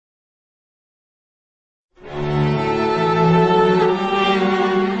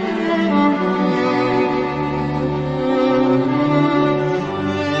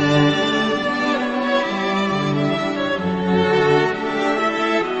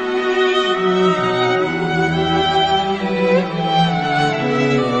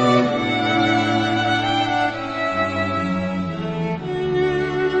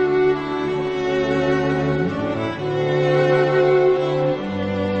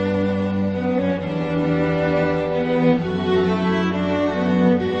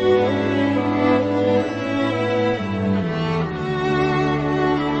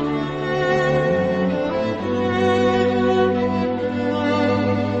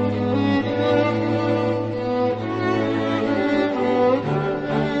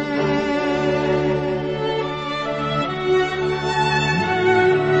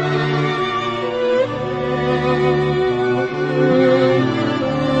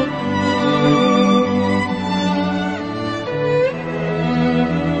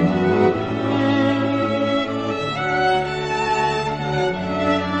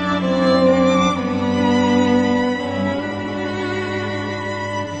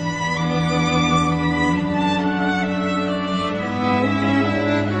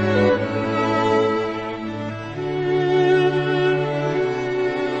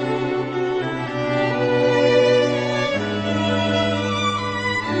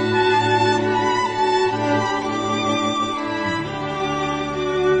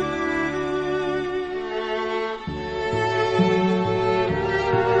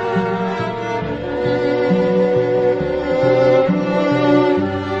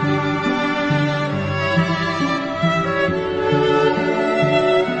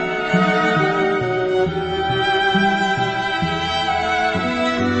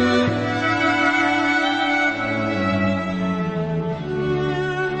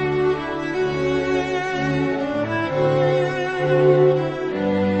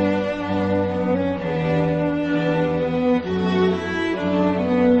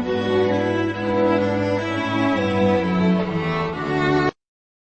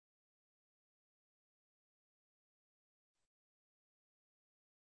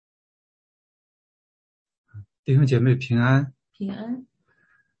弟兄姐妹平安。平安。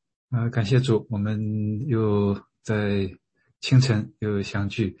感谢主，我们又在清晨又相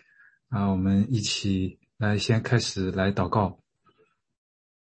聚。我们一起来先开始来祷告。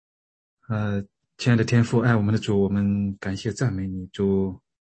亲爱的天父，爱我们的主，我们感谢赞美你，主，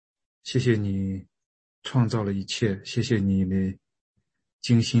谢谢你创造了一切，谢谢你的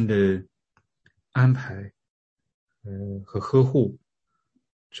精心的安排和呵护，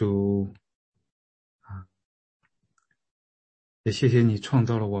主也谢谢你创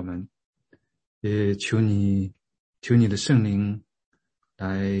造了我们，也求你的圣灵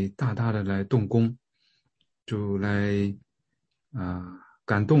来大大的来动工，就来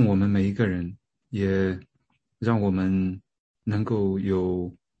感动我们每一个人，也让我们能够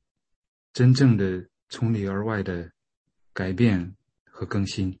有真正的从里而外的改变和更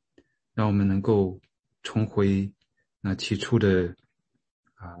新，让我们能够重回那起初的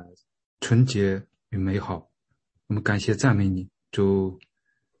纯洁与美好。我们感谢赞美你，主，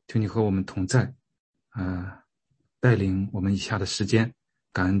求你和我们同在，带领我们以下的时间。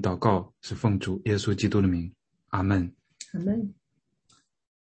感恩祷告是奉主耶稣基督的名，阿们。阿们。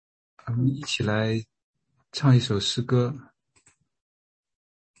我们一起来唱一首诗歌，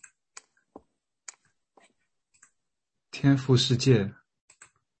天父世界。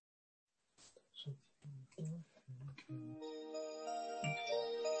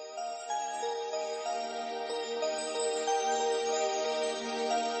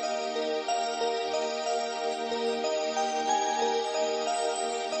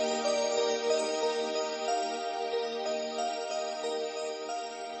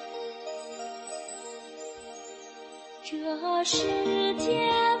这是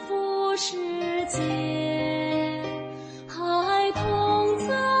天父世界，孩童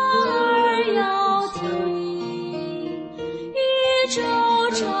侧耳要听，宇宙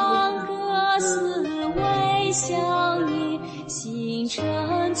长歌思维相应，星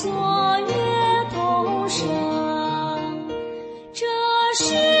辰作乐同声。这是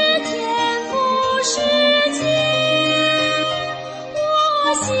天父世界，我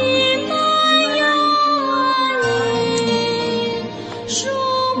心满有树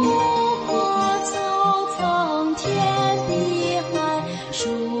木花草苍天地海，述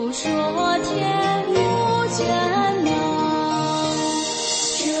说天路卷能。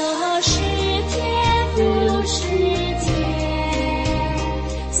这是天父世界，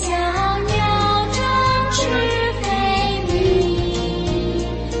小鸟展翅飞鸣，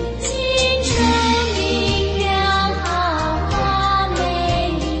金城明亮豪华美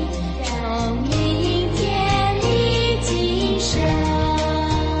丽，证明天理精神。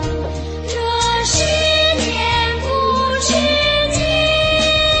这是天父世界，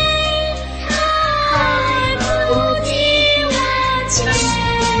爱不敌万千，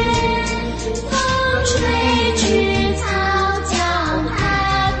风吹枝草将它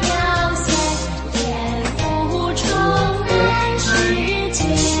表现，天父充满世界。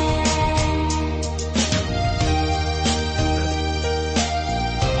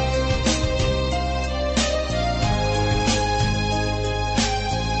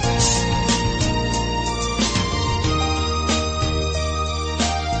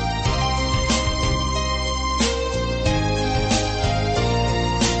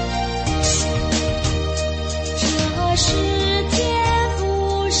这是天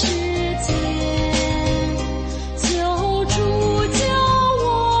父世界，救主救我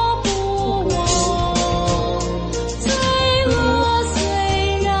不忘，罪恶虽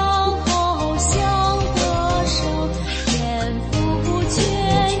然好像得胜，天父却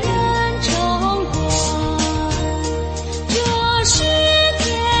愿承管。这是天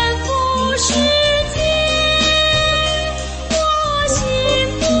父世界，我心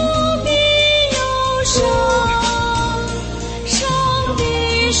不必忧伤。上帝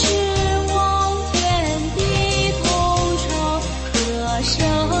是望天地同城，歌声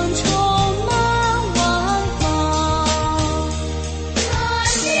充满万方。这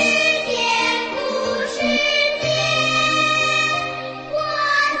是天父世界，我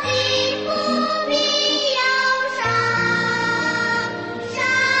心不必忧伤。上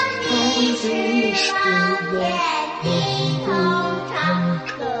帝是望天地同城，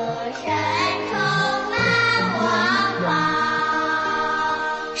歌声充满万方。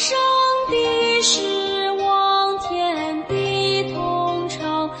上帝是望天地同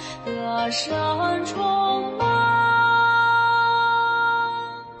城，歌声充满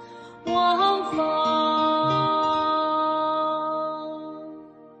万方。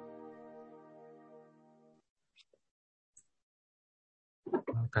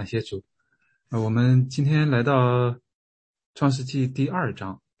感谢主。我们今天来到创世纪第2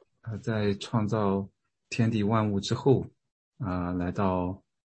章，在创造天地万物之后来到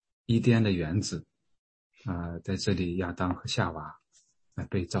伊甸的园子在这里亚当和夏娃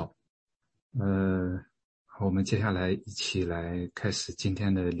被造。我们接下来一起来开始今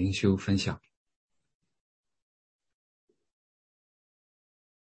天的灵修分享。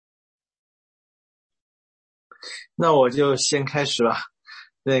那我就先开始吧。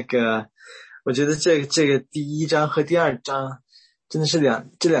我觉得这个第一章和第二章真的是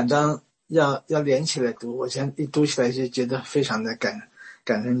这两章要连起来读，我现在一读起来就觉得非常的感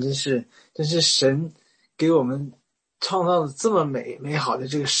恩，真是神给我们创造了这么美好的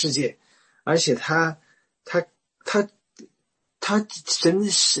这个世界，而且他神的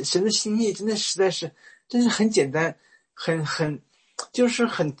心意真的实在是真是很简单，就是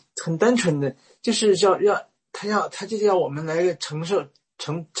很单纯的，就是他就是要我们来承受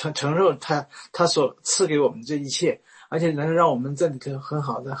他所赐给我们这一切，而且能让我们在里头很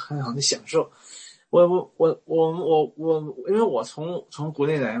好的享受。因为我从国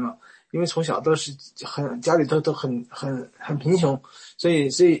内来嘛，因为从小都是家里都很贫穷，所以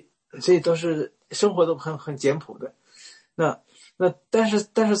都是生活都很简朴的。但是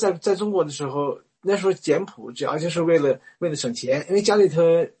在中国的时候，那时候简朴主要就是为了省钱，因为家里头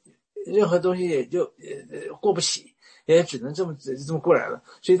任何东西也就过不起，也只能这么过来了。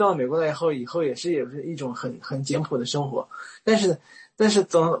所以到了美国来以后也是一种很简朴的生活。但是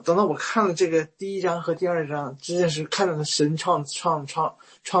等到我看了这个第一章和第二章，真的是看到了神创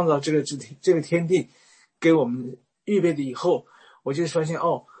造这个天地给我们预备的以后，我就发现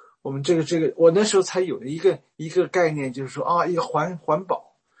我们这个我那时候才有的一个概念，就是说一个环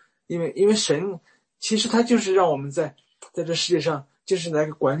保。因为神其实他就是让我们在这世界上就是来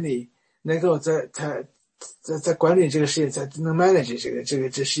个管理，能够在管理这个世界，在能 manage 这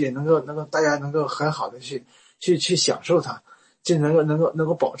世界，能够大家能够很好的去享受它，就能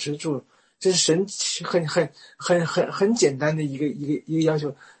够保持住，这是神很简单的一个要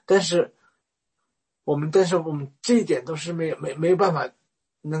求。但是我们这一点都是没有办法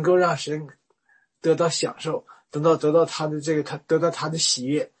能够让神得到享受，得到他的得到他的喜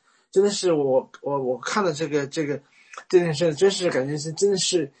悦。真的是我看了这件事，真是感觉是真的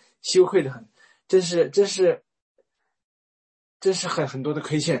是羞愧的很，真是很多的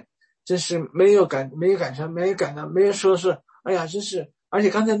亏欠，真是没有感受，没有说是哎呀，真是。而且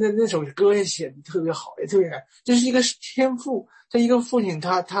刚才那首歌也写得特别好，也特别感，这是一个天父，这一个父亲，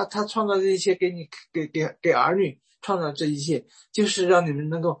他创造这一切，给儿女创造这一切，就是让你们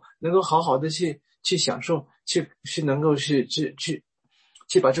能够好好的去享受，去能够去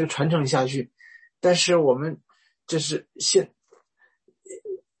把这个传承下去。但是我们这是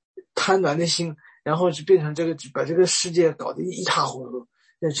贪婪的心，然后就变成把这个世界搞得一塌糊涂，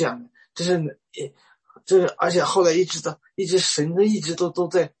是这样的。而且后来一直神的一直都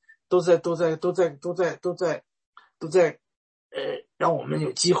在让我们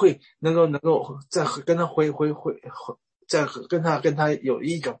有机会能够再跟他再跟他有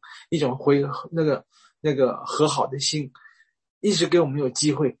一种那个和好的心，一直给我们有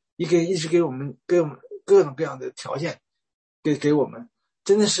机会，一直给我们各种各样的条件给我们，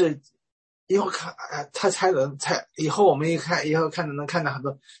真的是以后看以后我们能看到很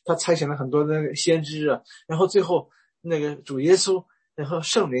多，他差遣了很多的先知然后最后那个主耶稣，然后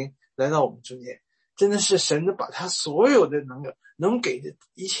圣灵来到我们中间，真的是神把他所有的能给的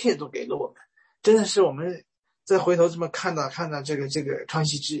一切都给了我们。真的是我们再回头这么看到这个创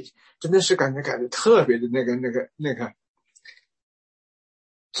世纪，真的是感觉特别的那个，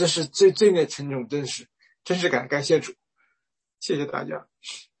这是最那沉重，真是感谢主，谢谢大家。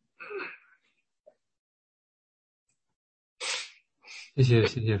谢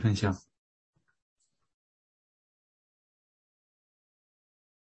谢分享。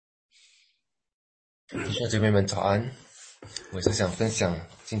弟兄姐妹们早安，我是想分享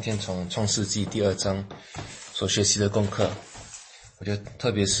今天从创世纪第二章所学习的功课。我觉得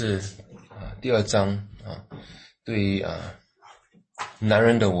特别是第二章对于男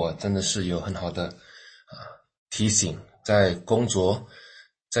人的我真的是有很好的提醒，在工作、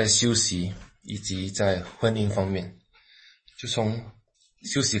在休息以及在婚姻方面。就从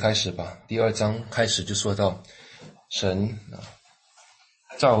休息开始吧。第二章开始就说到神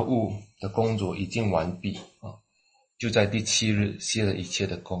造物的工作已经完毕就在第7日歇了一切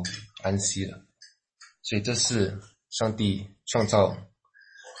的工，安息了。所以这是上帝创造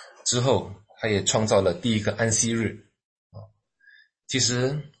之后，他也创造了第一个安息日其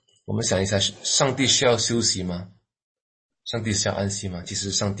实我们想一下，上帝需要休息吗？上帝需要安息吗？其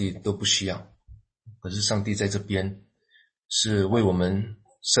实上帝都不需要。可是上帝在这边是为我们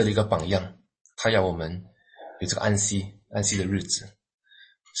设立一个榜样，他要我们有这个安息的日子。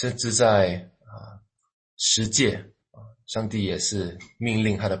甚至在十诫上帝也是命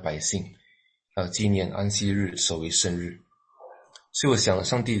令他的百姓要纪念安息日，守为圣日。所以我想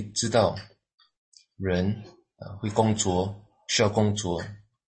上帝知道人会工作，需要工作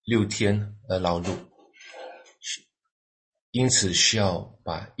6天而劳碌，因此需要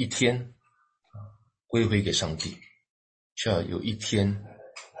把一天归回给上帝，需要有一天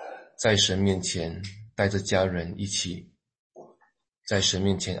在神面前带着家人一起在神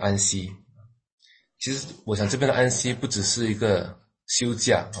面前安息。其实我想这边的安息不只是一个休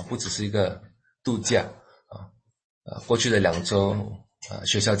假不只是一个度假过去的2周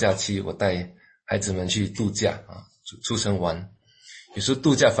学校假期我带孩子们去度假出城玩，有时候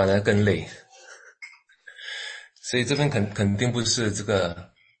度假反而更累，所以这边肯定不是这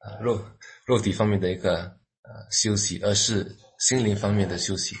个肉体方面的一个休息，而是心灵方面的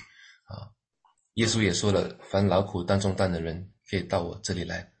休息耶稣也说了，凡劳苦担重担的人可以到我这里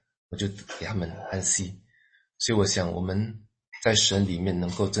来，我就给他们安息。所以我想我们在神里面能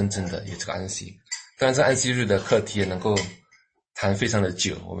够真正的有这个安息。当然在安息日的课题也能够谈非常的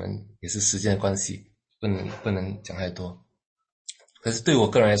久，我们也是时间的关系不能讲太多。可是对我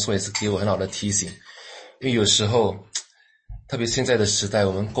个人来说也是给我很好的提醒，因为有时候特别现在的时代，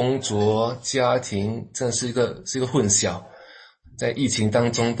我们工作家庭真的是一个混淆，在疫情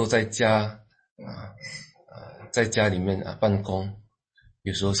当中都在家在家里面办公，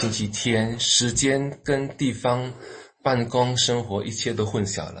有时候星期天时间跟地方办公生活一切都混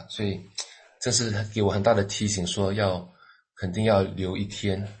淆了，所以这是给我很大的提醒，说肯定要留一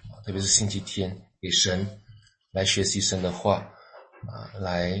天，特别是星期天给神来学习神的话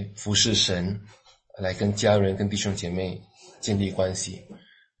来服侍神，来跟家人跟弟兄姐妹建立关系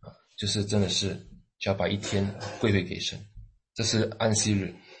就是真的是就要把一天归回给神，这是安息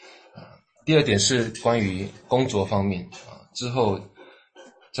日第二点是关于工作方面之后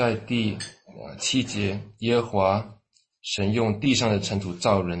在第7节，耶和华神用地上的尘土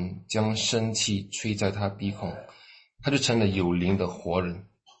造人，将生气吹在他鼻孔，他就成了有灵的活人。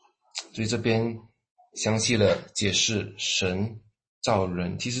所以这边详细的解释神造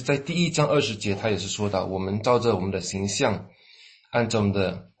人，其实在第1章20节他也是说到，我们照着我们的形象，按照我们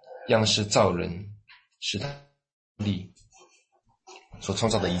的样式造人，使他力所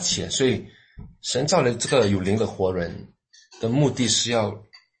创造的一切。所以神造了这个有灵的活人的目的是要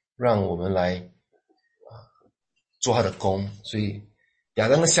让我们来做他的工。所以亚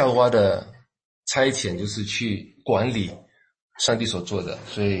当跟夏娃的差遣就是去管理上帝所做的，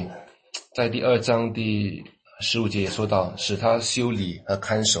所以在第2章第15节也说到，使他修理和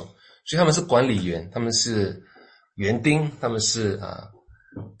看守，所以他们是管理员，他们是园丁，他们是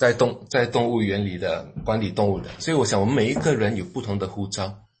在动物园里的管理动物的。所以我想我们每一个人有不同的呼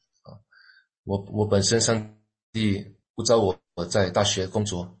召我本身上帝呼召我在大学工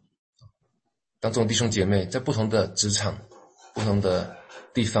作当中，弟兄姐妹在不同的职场不同的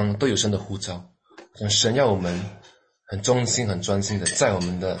地方都有神的呼召，神要我们很忠心很专心的在我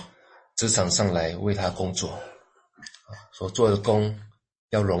们的职场上来为他工作所做的工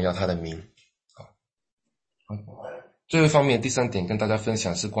要荣耀他的名最后一方面第3点跟大家分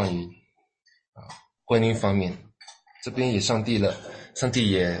享是关于婚姻方面，这边也上帝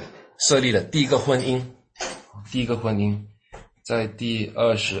也设立了第一个婚姻在第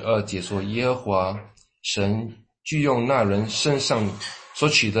22节说，耶和华神具用那人身上所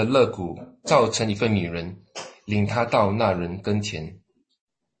取的肋骨造成一个女人，领她到那人跟前，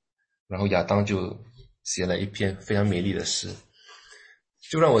然后亚当就写了一篇非常美丽的诗，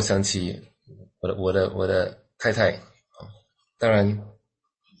就让我想起我的太太当然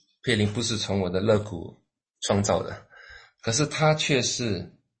佩林不是从我的肋骨创造的，可是她却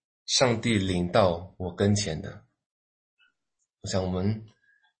是上帝领到我跟前的。我想我们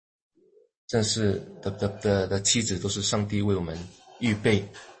正是的妻子都是上帝为我们预备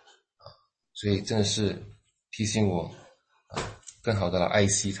所以真的是提醒我更好的来爱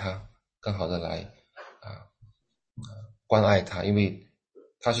惜她，更好的来关爱她，因为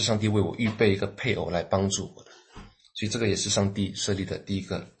她是上帝为我预备一个配偶来帮助我的，所以这个也是上帝设立的第一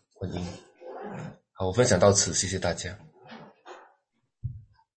个婚姻。好，我分享到此，谢谢大家。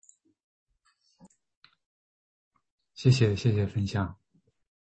谢谢分享。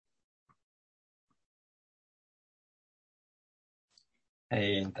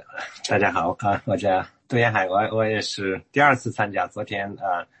大家好我叫杜彦海，我也是第2次参加，昨天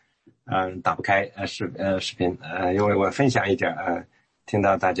打不开视频因为我分享一点听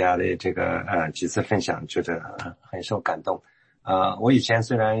到大家的这个几次分享，觉得很受感动我以前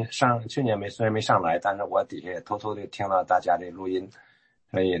虽然去年虽然没上来，但是我底下偷偷的听了大家的录音，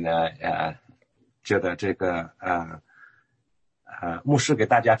所以呢觉得这个牧师给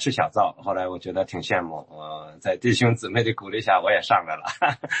大家吃小灶，后来我觉得挺羡慕，在弟兄姊妹的鼓励下，我也上来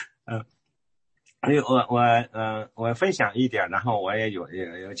了。所以我分享一点，然后我也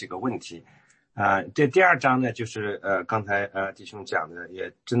有几个问题。这第二章呢，就是刚才弟兄讲的，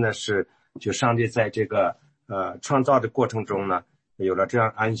也真的是就上帝在这个创造的过程中呢，有了这样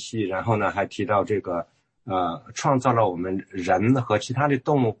安息，然后呢还提到这个创造了我们人和其他的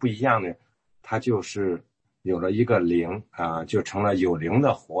动物不一样的，它就是有了一个灵就成了有灵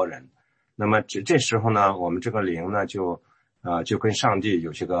的活人。那么这时候呢，我们这个灵呢就跟上帝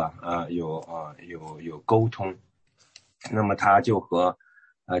有这个有沟通，那么它就和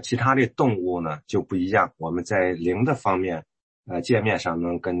其他的动物呢就不一样。我们在灵的方面界面上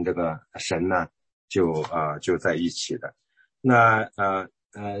能跟这个神呢就在一起的。那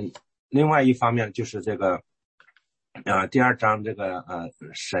另外一方面就是这个第二章这个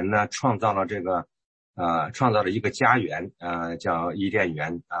神呢创造了一个家园叫伊甸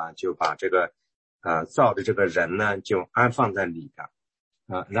园就把这个造的这个人呢就安放在里边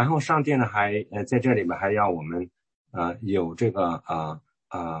然后上帝呢还在这里面还要我们有这个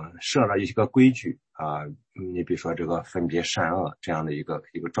设了一个规矩你比如说这个分别善恶这样的一个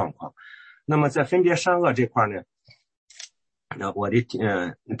状况。那么在分别善恶这块呢，我的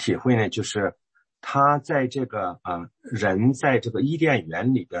体会呢就是他在这个人在这个伊甸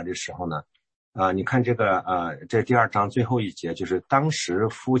园里边的时候呢你看这个这第二章最后一节，就是当时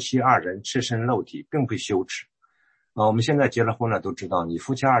夫妻二人赤身露体，并不羞耻。我们现在结了婚了，都知道你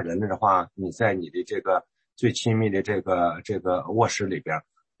夫妻二人的话，你在你的这个最亲密的这个卧室里边，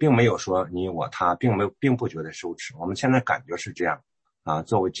并没有说你我他，并不觉得羞耻。我们现在感觉是这样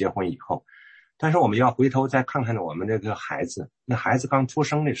作为结婚以后，但是我们要回头再看看我们这个孩子，那孩子刚出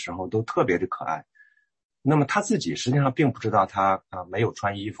生的时候都特别的可爱。那么他自己实际上并不知道他没有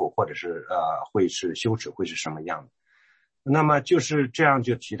穿衣服，或者是会是羞耻会是什么样的。那么就是这样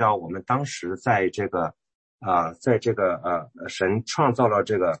就提到我们当时在这个神创造了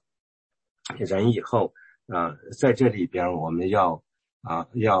这个人以后在这里边我们要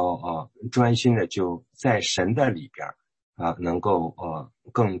专心的就在神的里边能够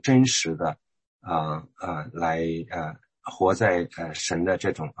更真实的来活在神的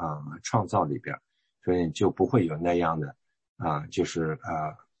这种创造里边。所以就不会有那样的就是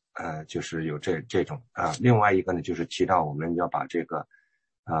就是有这种另外一个呢，就是提到我们要把这个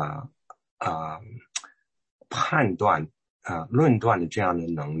判断论断的这样的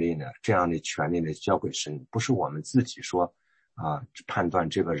能力呢，这样的权利呢交给神，不是我们自己说判断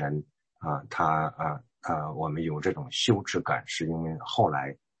这个人他我们有这种羞耻感，是因为后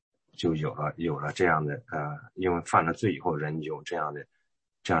来就有了这样的因为犯了罪以后人有这样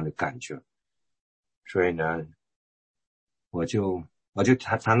的感觉。所以呢我就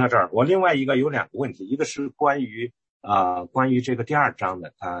谈到这儿。我另外一个有两个问题，一个是关于这个第二章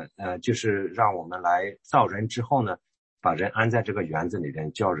的就是让我们来造人之后呢，把人安在这个园子里边，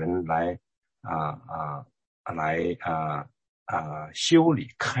叫人来修理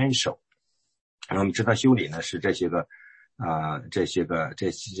看守。我们知道修理呢是这一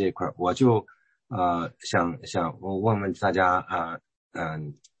块，我就想问问大家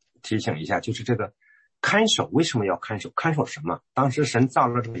提醒一下，就是这个看守为什么要看守？看守什么？当时神造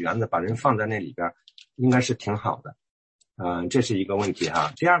了这个园子，把人放在那里边，应该是挺好的。这是一个问题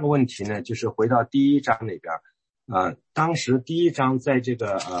哈。第二个问题呢，就是回到第一章里边，当时第一章在这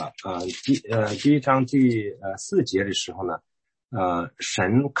个第一章第4节的时候呢，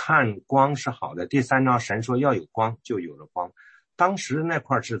神看光是好的。第3章神说要有光，就有了光。当时那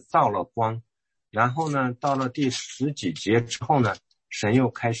块是造了光，然后呢，到了第10几节之后呢，神又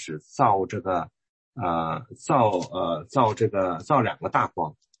开始造这个造两个大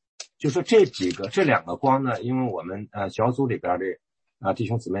光。就说这两个光呢，因为我们小组里边的弟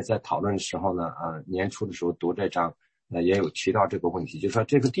兄姊妹在讨论的时候呢年初的时候读这章也有提到这个问题，就说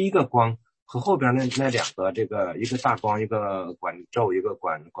这个第一个光和后边那两个这个一个大光，一个管昼，一个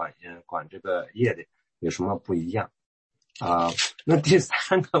管这个夜的有什么不一样那第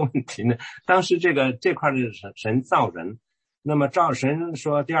3个问题呢，当时这块的神造人，那么照神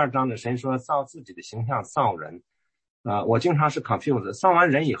说第2章的神说造自己的形象造人我经常是 confused， 造完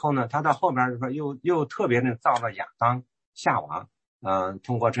人以后呢，他到后边说又特别的造了亚当夏娃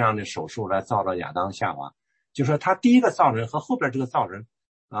通过这样的手术来造了亚当夏娃，就说他第一个造人和后边这个造人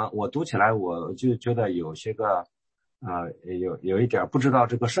我读起来我就觉得有些个有一点不知道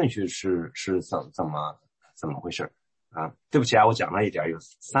这个顺序是怎么回事对不起我讲了一点，有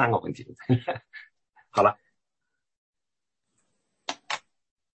3个问题好了。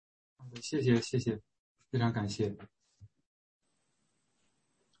谢谢，非常感谢。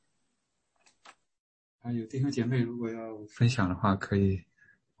有弟兄姐妹如果要分享的话，可以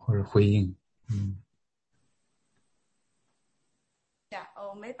或者回应。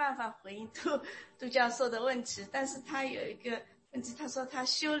我没办法回应杜教授的问题，但是他有一个问题，他说他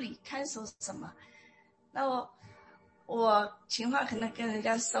修理看守什么？那我情况可能跟人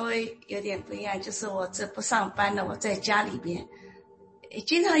家稍微有点不一样，就是我这不上班的，我在家里边，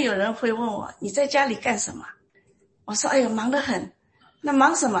经常有人会问我你在家里干什么？我说哎呦忙得很。那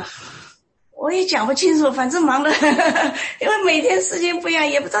忙什么？我也讲不清楚，反正忙得很，因为每天时间不一样，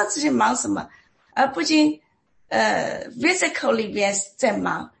也不知道自己忙什么，不仅physical 里边在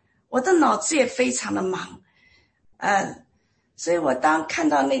忙，我的脑子也非常的忙，所以我当看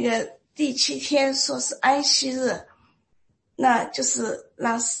到那个第7天说是安息日，那就是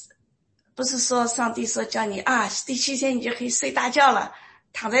不是说上帝说叫你第7天你就可以睡大觉了，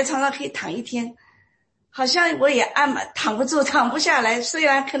躺在床上可以躺1天，好像我也躺不住，躺不下来，虽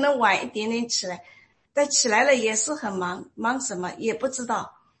然可能晚一点点起来，但起来了也是很忙，忙什么也不知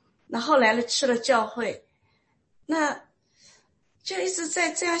道。那后来呢去了教会，那就一直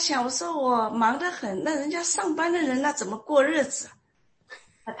在这样想，我说我忙得很，那人家上班的人那怎么过日子？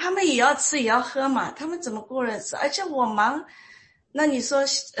他们也要吃也要喝嘛，他们怎么过日子？而且我忙，那你说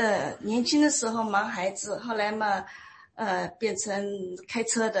年轻的时候忙孩子，后来嘛变成开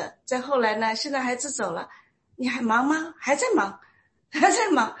车的，再后来呢现在孩子走了，你还忙吗？还在忙，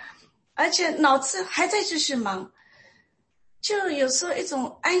而且脑子还在继续忙，就有时候一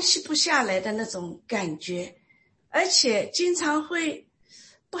种安息不下来的那种感觉，而且经常会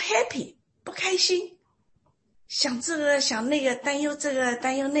不 happy 不开心，想这个想那个，担忧这个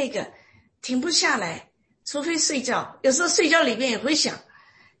担忧那个，停不下来，除非睡觉，有时候睡觉里面也会想，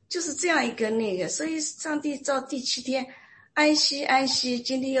就是这样一个那个。所以上帝照第7天安息，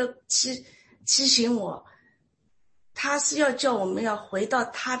今天又提醒我，他是要叫我们要回到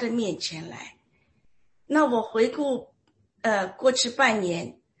他的面前来。那我回顾过去半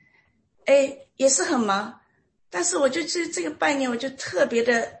年，也是很忙，但是我就这个半年我就特别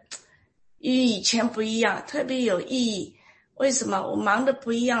的与以前不一样，特别有意义。为什么？我忙的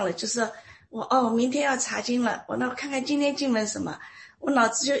不一样了，就是我明天要查经了，我看看今天经文什么，我脑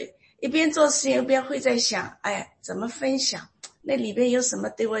子就一边做事情一边会在想，怎么分享，那里边有什么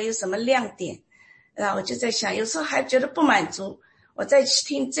对我有什么亮点，然后我就在想，有时候还觉得不满足，我再去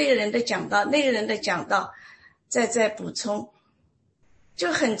听这个人的讲道那个人的讲道，再补充，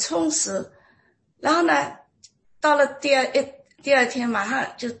就很充实。然后呢到了第二天马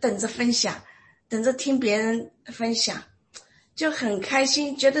上就等着分享，等着听别人分享，就很开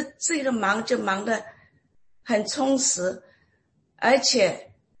心，觉得这个忙就忙得很充实，而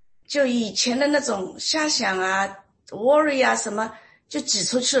且就以前的那种瞎想worry什么就挤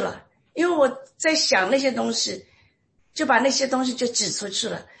出去了，因为我在想那些东西，就把那些东西就挤出去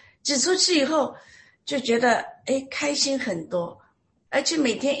了，挤出去以后就觉得开心很多，而且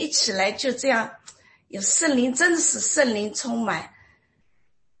每天一起来就这样有圣灵，真的是圣灵充满，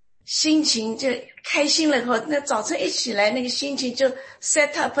心情就开心了以后，那早晨一起来那个心情就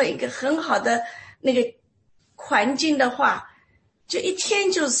set up 一个很好的那个环境的话，就一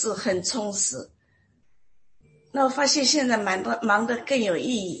天就是很充实。那我发现现在忙得更有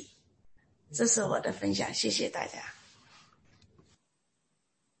意义，这是我的分享，谢谢大家。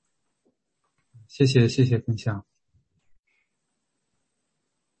谢谢分享。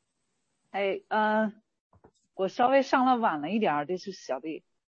我稍微上了晚了一点，这是小弟。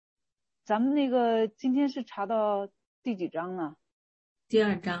咱们那个今天是查到第几章呢？第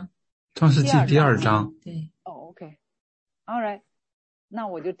2章，创世纪第2章。对。OK， all right， 那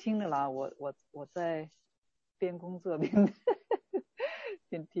我就听着了，我在边工作边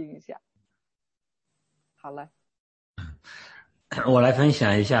边听一下。好了，我来分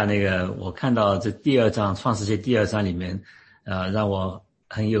享一下那个，我看到这第2章创世纪第2章里面，让我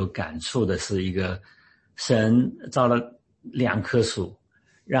很有感触的是一个神造了2棵树，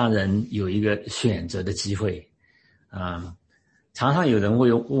让人有一个选择的机会。常常有人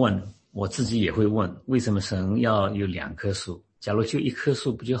会问，我自己也会问，为什么神要有2棵树？假如就1棵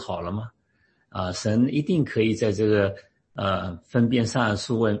树不就好了吗？神一定可以在这个分辨善恶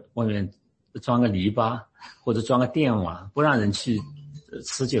树外面装个篱笆或者装个电网，不让人去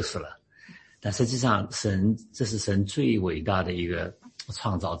吃就是了。但实际上这是神最伟大的一个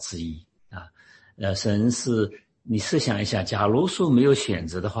创造之一神是，你试想一下，假如说没有选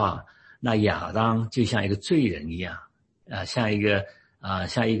择的话，那亚当就像一个罪人一样像一个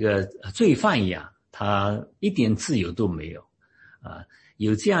罪犯一样，他一点自由都没有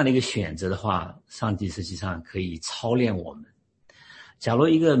有这样的一个选择的话，上帝实际上可以操练我们。假如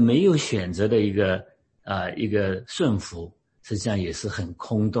一个没有选择的一个顺服，实际上也是很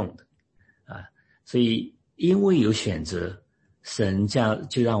空洞的所以因为有选择，神这样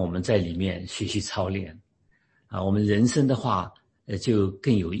就让我们在里面学习操练啊，我们人生的话就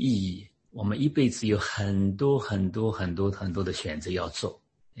更有意义。我们一辈子有很多很多很多很多的选择要做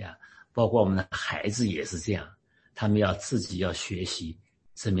呀，包括我们的孩子也是这样，他们自己要学习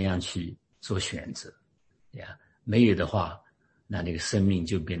怎么样去做选择呀，没有的话，那个生命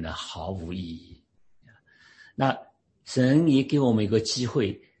就变得毫无意义。那神也给我们一个机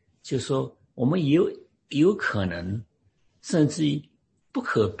会，就是说我们有可能甚至于不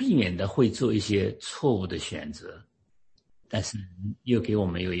可避免的会做一些错误的选择，但是又给我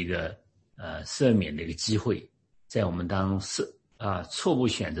们有一个赦免的一个机会，在我们错误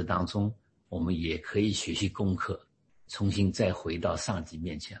选择当中，我们也可以学习功课，重新再回到上帝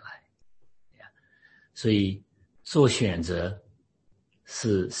面前来。所以做选择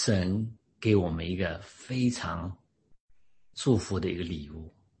是神给我们一个非常祝福的一个礼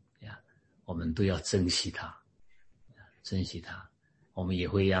物呀，我们都要珍惜它，珍惜它。我们也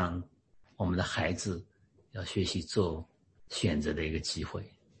会让我们的孩子要学习做选择的一个机会。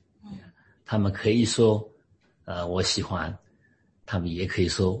他们可以说我喜欢，他们也可以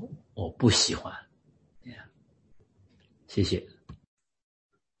说我不喜欢。谢谢。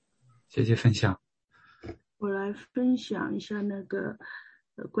谢谢分享。我来分享一下那个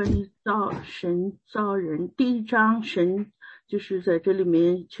关于神造人。第一章神就是在这里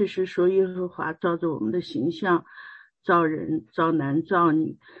面确实说耶和华照着我们的形象造人，造男造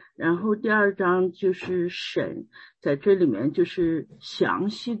女。然后第二章就是神在这里面就是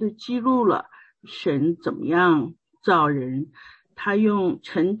详细的记录了神怎么样造人，他用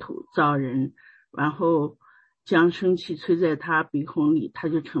尘土造人，然后将生气吹在他鼻孔里，他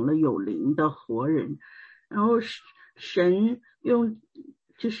就成了有灵的活人。然后神用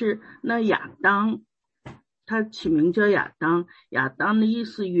就是那亚当，他起名叫亚当，亚当的意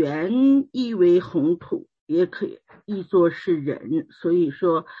思原意为红土，也可以译作是人，所以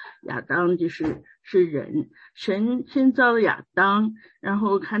说亚当就是人。神先造了亚当，然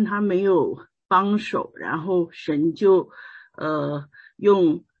后看他没有帮手，然后神就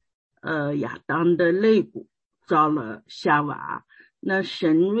用亚当的肋骨造了夏娃。那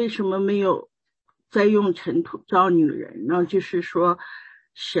神为什么没有再用尘土造女人呢？就是说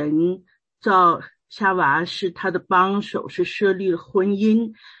神造夏娃是他的帮手，是设立了婚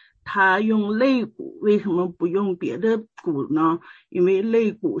姻，他用肋骨，为什么不用别的骨呢？因为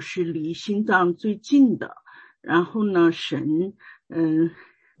肋骨是离心脏最近的。然后呢神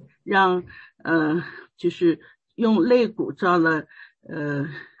让就是用肋骨造了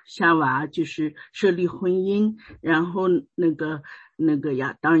夏娃，就是设立婚姻。然后那个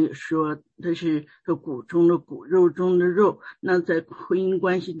亚当也说他是骨中的骨，肉中的肉。那在婚姻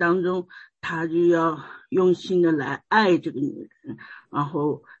关系当中，他就要用心的来爱这个女人，然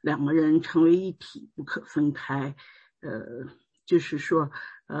后两个人成为一体，不可分开。就是说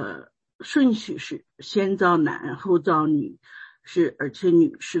顺序是先造男后造女，而且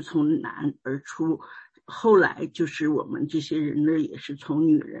女是从男而出，后来就是我们这些人类也是从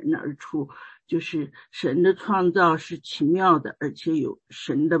女人而出。就是神的创造是奇妙的，而且有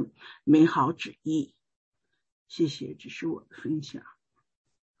神的美好旨意。谢谢，这是我的分享。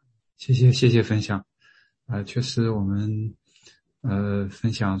谢谢分享。确实我们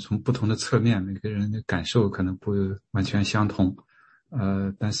分享从不同的侧面，每个人的感受可能不完全相同。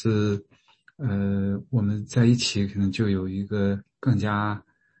但是我们在一起可能就有一个更加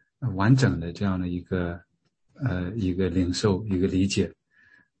完整的这样的一个领受，一个理解。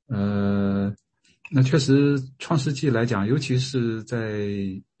那确实创世纪来讲，尤其是在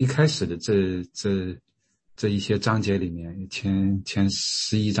一开始的这一些章节里面，前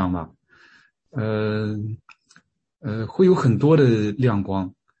11章吧，会有很多的亮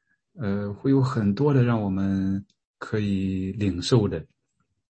光，会有很多的让我们可以领受的，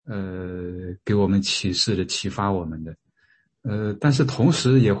给我们启示的，启发我们的，但是同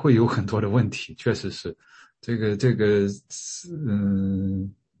时也会有很多的问题，确实是这个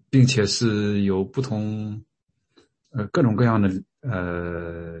并且是有不同各种各样的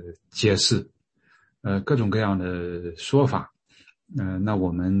解释，各种各样的说法。那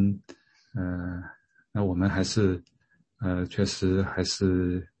我们还是确实还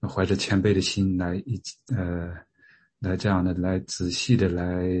是怀着谦卑的心来来这样的来仔细的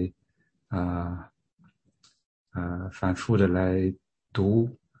来反复的来读，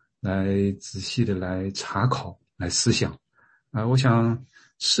来仔细的来查考，来思想。我想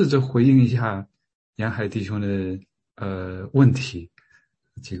试着回应一下沿海弟兄的问题，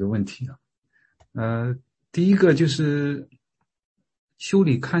几个问题啊。第一个就是修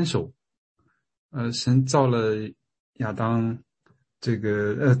理看守。神造了亚当这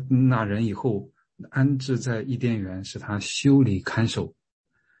个那人以后，安置在伊甸园，是他修理看守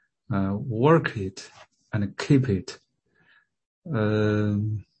，work it and keep it，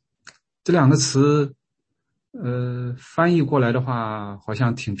这两个词，翻译过来的话，好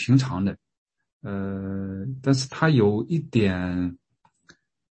像挺平常的，但是它有一点，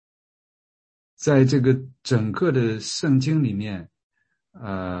在这个整个的圣经里面，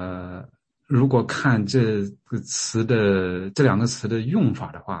如果看这两个词的用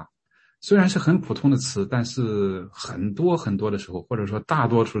法的话，虽然是很普通的词，但是很多很多的时候，或者说大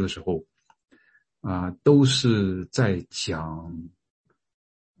多数的时候，都是在讲，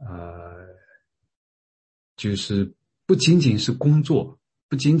就是不仅仅是工作，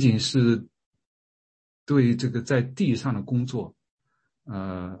不仅仅是对这个在地上的工作，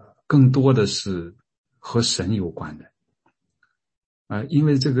更多的是和神有关的。因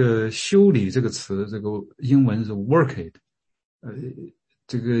为这个修理这个词，这个英文是 work it，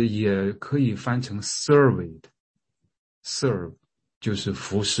这个也可以翻成 serve it，serve 就是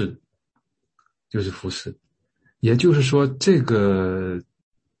服侍，也就是说，这个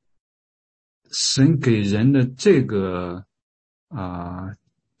神给人的这个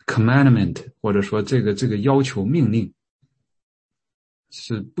commandment， 或者说这个要求命令，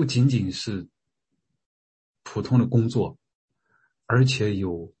是不仅仅是普通的工作，而且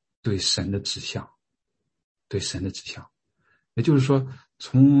有对神的指向，也就是说，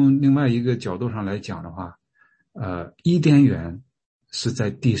从另外一个角度上来讲的话，伊甸园是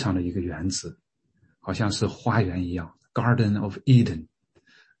在地上的一个园子，好像是花园一样 ，Garden of Eden，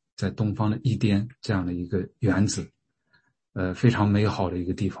 在东方的伊甸这样的一个园子，非常美好的一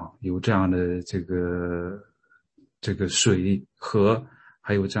个地方，有这样的这个水河，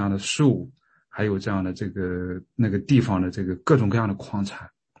还有这样的树，还有这样的那个地方的这个各种各样的矿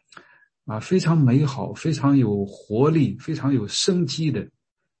产。非常美好，非常有活力，非常有生机的，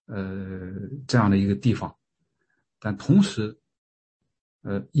这样的一个地方。但同时，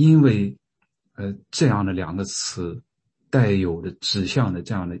因为这样的两个词带有的指向的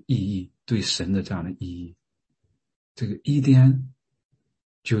这样的意义，对神的这样的意义，这个伊甸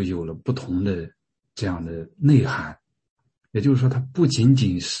就有了不同的这样的内涵。也就是说，它不仅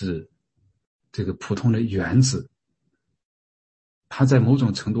仅是这个普通的园子，它在某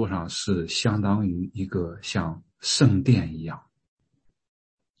种程度上是相当于一个像圣殿一样，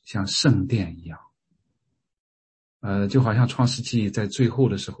就好像创世纪在最后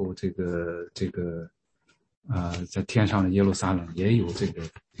的时候，在天上的耶路撒冷也有这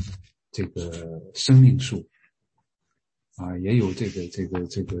个生命树，也有这个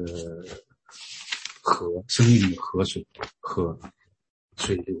河，生命的河水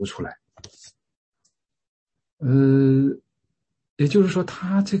流出来，也就是说，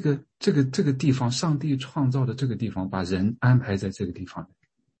他这个地方，上帝创造的这个地方，把人安排在这个地方，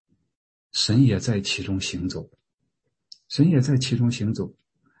神也在其中行走，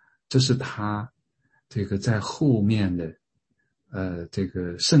这是他这个在后面的这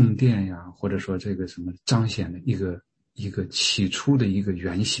个圣殿呀，或者说这个什么彰显的一个起初的一个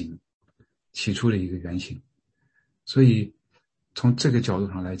原型。所以从这个角度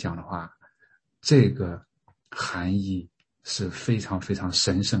上来讲的话，这个含义是非常非常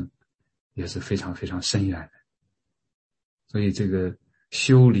神圣，也是非常非常深远的。所以这个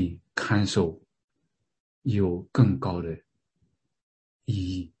修理看守有更高的意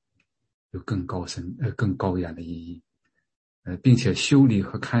义，有更高远的意义。并且修理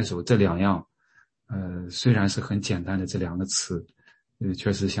和看守这两样，虽然是很简单的这两个词，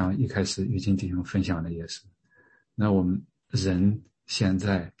确实像一开始玉金弟兄分享的也是。那我们人现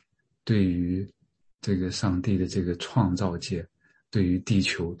在对于这个上帝的这个创造界，对于地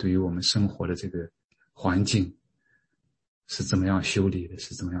球，对于我们生活的这个环境，是怎么样修理的，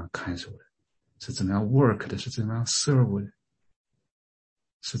是怎么样看守的，是怎么样 work 的，是怎么样 serve 的，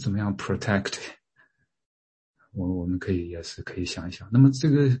是怎么样 protect 的。我们也是可以想一想。那么这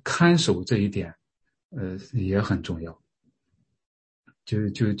个看守这一点，也很重要。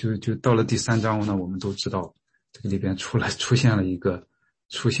就到了第3章呢，我们都知道这个里边出现了一个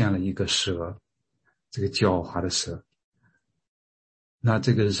蛇，这个狡猾的蛇。那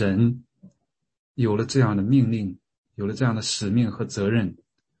这个人有了这样的命令，有了这样的使命和责任，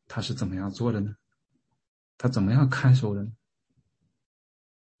他是怎么样做的呢？他怎么样看守的呢？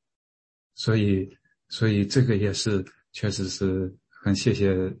所以这个也是确实是很谢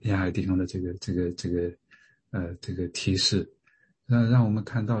谢沿海弟兄的这个提示，让我们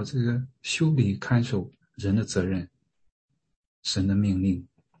看到这个修理看守人的责任，神的命令，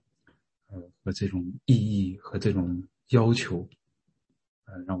和这种意义和这种要求，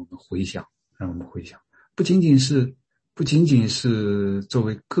让我们回想，不仅仅不仅仅是作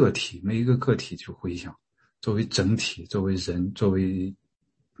为个体，每一个个体去回想，作为整体，作为人，作为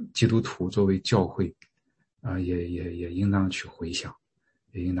基督徒，作为教会，也应当去回想，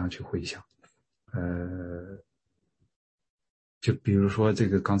也应当去回想。就比如说这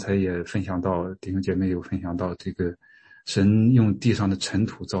个刚才也分享到，弟兄姐妹有分享到这个神用地上的尘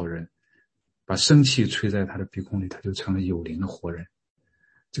土造人，把生气吹在他的鼻孔里，他就成了有灵的活人。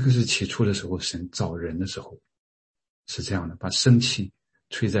这个是起初的时候神造人的时候是这样的，把生气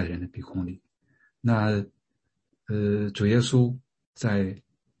吹在人的鼻孔里。那主耶稣在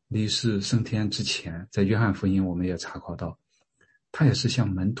离世升天之前，在约翰福音我们也查考到，他也是向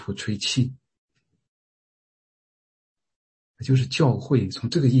门徒吹气，就是教会从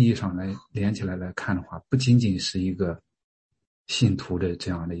这个意义上来连起来来看的话，不仅仅是一个信徒的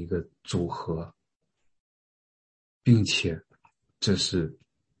这样的一个组合，并且这是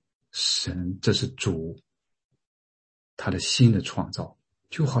神，这是主他的新的创造，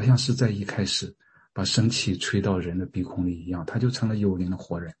就好像是在一开始把生气吹到人的鼻孔里一样，他就成了有灵的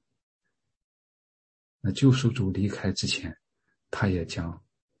活人。那救赎主离开之前，他也将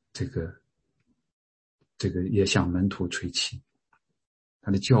这个也向门徒吹气，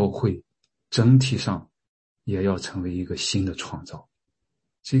他的教会整体上也要成为一个新的创造，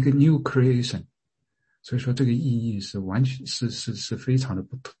是一个 new creation。 所以说这个意义是完全是非常的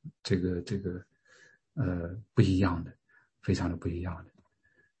不同，不一样的，非常的不一样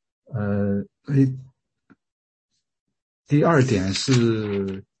的。第二点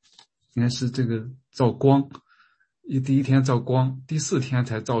是应该是这个造光，第一天造光，第4天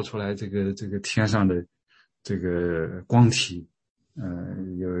才造出来这个天上的这个光体，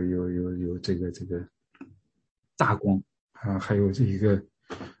有这个大光啊，还有这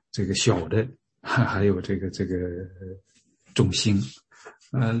个小的，还有这个众星。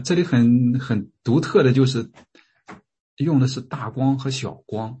这里很独特的就是用的是大光和小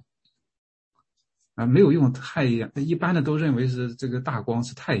光啊，没有用太阳。一般的都认为是这个大光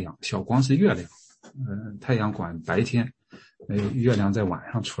是太阳，小光是月亮。太阳管白天，月亮在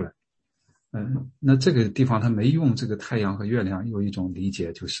晚上出来。那这个地方他没用这个太阳和月亮，有一种理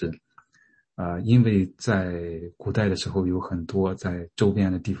解就是因为在古代的时候有很多在周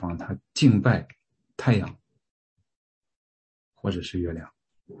边的地方他敬拜太阳或者是月亮，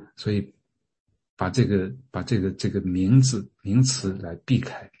所以把这个名词来避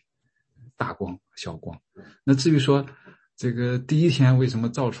开大光小光。那至于说这个第一天为什么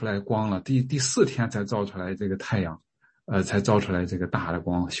造出来光了，第4天才造出来这个太阳，才造出来这个大的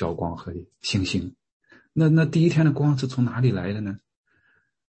光小光和星星，那第一天的光是从哪里来的呢？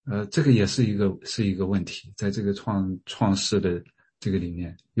这个也是一个问题，在这个创世的这个里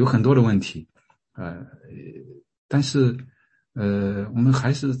面有很多的问题。但是我们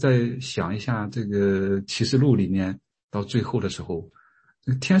还是再想一下这个启示录里面到最后的时候，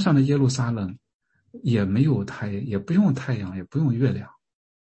天上的耶路撒冷也没有也不用太阳，也不用月亮，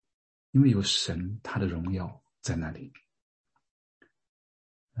因为有神他的荣耀在那里。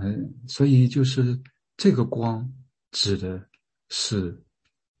所以就是这个光指的是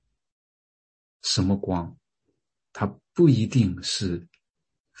什么光？它不一定是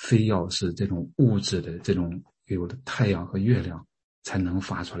非要是这种物质的这种有了太阳和月亮才能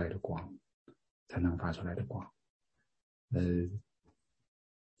发出来的光，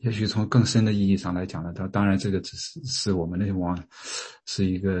也许从更深的意义上来讲呢，当然这个只是我们的是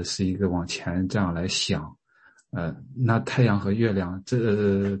一个往前这样来想。那太阳和月亮，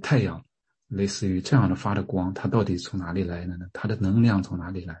太阳类似于这样的发的光，它到底从哪里来的呢？它的能量从哪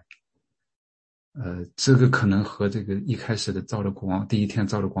里来？这个可能和这个一开始的造的光，第一天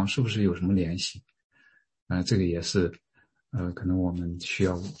造的光是不是有什么联系？这个也是可能我们需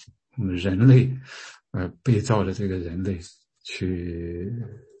要我们人类被造的这个人类去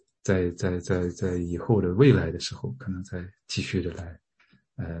在以后的未来的时候，可能再继续的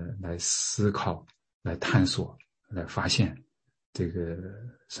来思考，来探索，来发现这个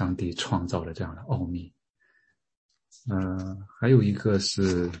上帝创造的这样的奥秘。还有一个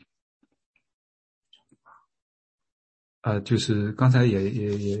是就是刚才也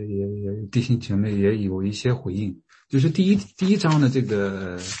弟兄姐妹也有一些回应，就是第一章的这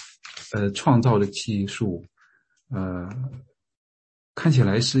个创造的技术，看起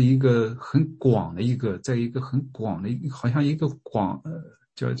来是一个很广的在一个很广的好像一个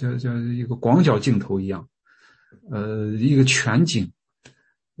叫一个广角镜头一样，一个全景，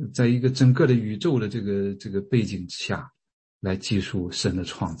在一个整个的宇宙的这个背景下来记述神的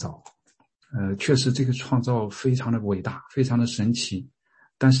创造。确实这个创造非常的伟大，非常的神奇，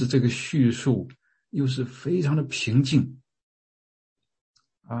但是这个叙述又是非常的平静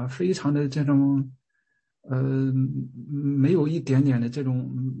非常的这种没有一点点的这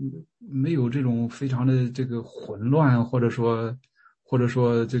种，没有这种非常的这个混乱，或者说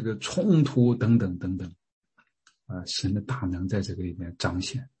这个冲突等等等等，神的大能在这个里面彰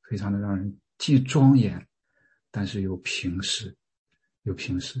显，非常的让人既庄严，但是又平实，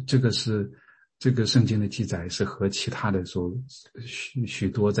这个圣经的记载是和其他的说许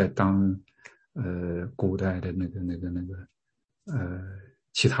多在古代的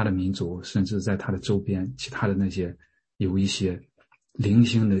其他的民族，甚至在他的周边其他的那些有一些零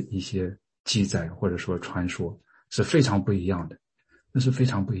星的一些记载或者说传说是非常不一样的，那是非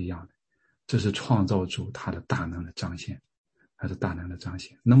常不一样的。这是创造主他的大能的彰显，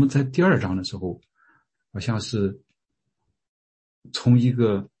那么在第二章的时候，好像是从一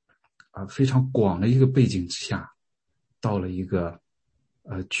个非常广的一个背景之下，到了一个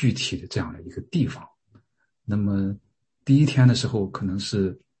具体的这样的一个地方。那么第一天的时候，可能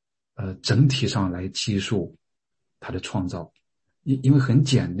是整体上来记述他的创造，因为很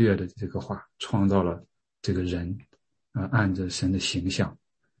简略的这个话，创造了这个人，按着神的形象，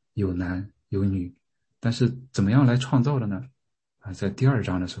有男有女，但是怎么样来创造的呢？在第二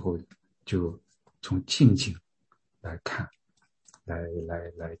章的时候，就从近景来看，来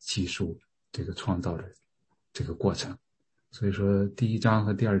记述这个创造的这个过程。所以说，第一章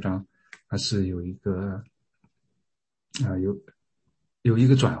和第二章它是有一个有一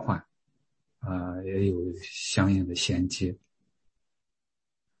个转换，也有相应的衔接。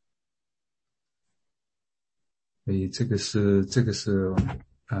所以这个是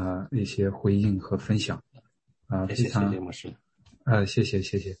一些回应和分享非常谢谢牧师。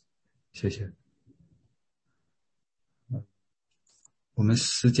谢谢。我们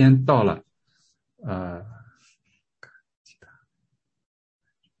时间到了，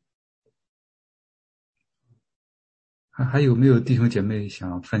还有没有弟兄姐妹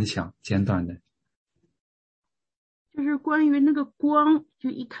想分享简短的？就是关于那个光，就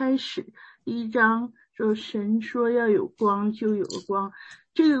一开始第一章说神说要有光，就有了光。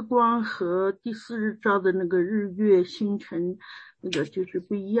这个光和第四日照的那个日月星辰那个就是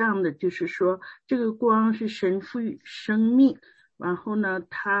不一样的，就是说这个光是神赋予生命，然后呢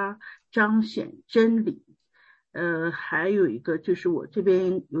它彰显真理。还有一个就是我这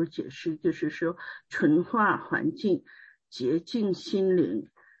边有解释，就是说纯化环境，洁净心灵。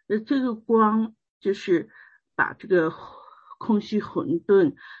这个光就是把这个空虚混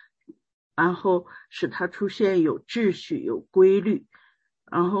沌，然后使它出现有秩序有规律，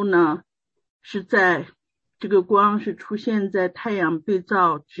然后呢是在这个光是出现在太阳被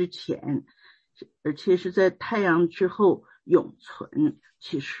造之前，而且是在太阳之后永存。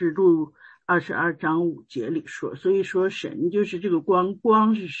启示录22章5节里说，所以说神就是这个光，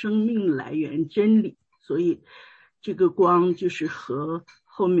光是生命来源真理，所以这个光就是和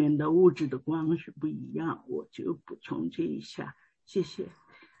后面的物质的光是不一样。我就补充这一下，谢谢。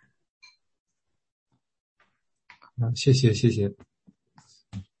谢谢。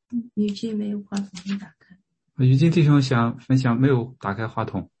语境没有话筒没打开。语境弟兄想分享，没有打开话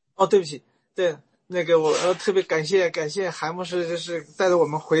筒。对不起，对。那个我特别感谢韩牧师，就是带着我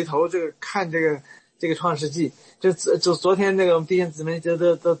们回头看这个创世纪，就昨天那个我们弟兄姊妹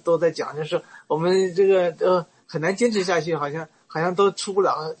都在讲，就是我们这个很难坚持下去，好像都出不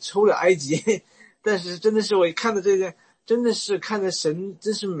了埃及，但是真的是我一看到这个，真的是看着神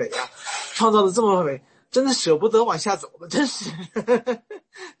真是美啊，创造的这么美，真的舍不得往下走的，真是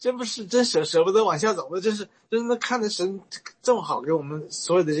真舍不得往下走的，真的看着神这么好给我们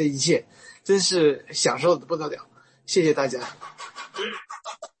所有的这一切。真是享受的不得了，谢谢大家。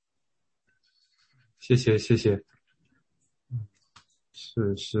谢谢，是，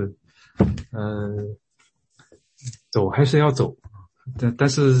走还是要走，但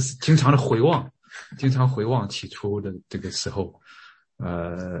是经常回望起初的这个时候，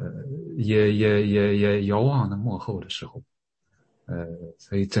也遥望了末后的时候，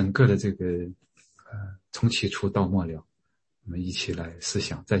所以整个的这个从起初到末了。我们一起来思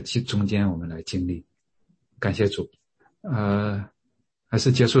想，在中间我们来经历，感谢主。还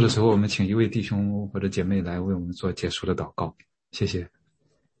是结束的时候，我们请一位弟兄或者姐妹来为我们做结束的祷告，谢谢。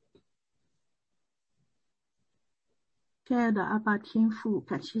亲爱的阿爸天父，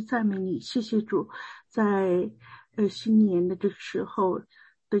感谢赞美你，谢谢主，在新年的这个时候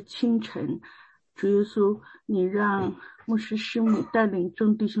的清晨，主耶稣，你让牧师师母带领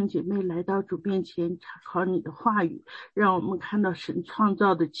众弟兄姐妹来到主面前查考你的话语，让我们看到神创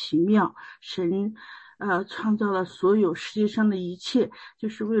造的奇妙。神创造了所有世界上的一切，就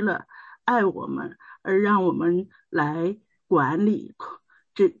是为了爱我们，而让我们来管理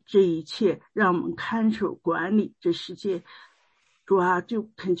这一切，让我们看守管理这世界。主啊，就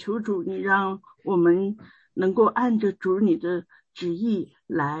恳求主，你让我们能够按着主你的旨意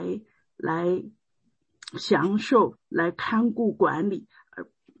来享受，来看顾管理，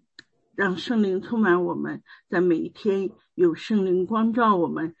让圣灵充满我们，在每一天有圣灵光照我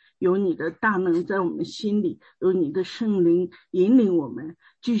们，有你的大能在我们心里，有你的圣灵引领我们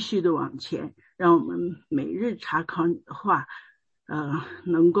继续的往前，让我们每日查考你的话，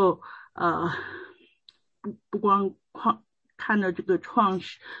能够不光看到这个创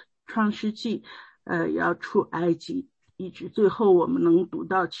世纪，要出埃及，一直最后我们能读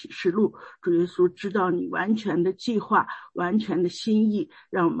到启示录。主耶稣知道你完全的计划，完全的心意，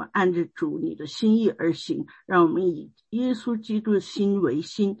让我们按着主你的心意而行，让我们以耶稣基督的心为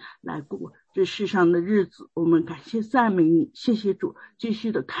心来过这世上的日子。我们感谢赞美你，谢谢主继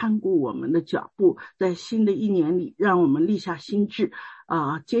续的看顾我们的脚步，在新的一年里让我们立下心志，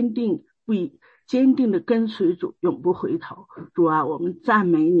坚定的跟随主，永不回头。主啊，我们赞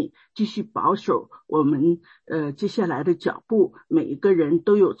美你，继续保守我们接下来的脚步，每一个人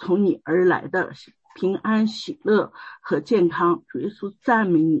都有从你而来的平安喜乐和健康。主耶稣赞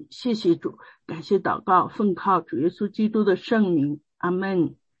美你，谢谢主，感谢祷告奉靠主耶稣基督的圣名，阿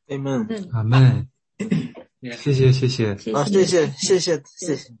们。阿们。阿们。谢谢。好，谢谢。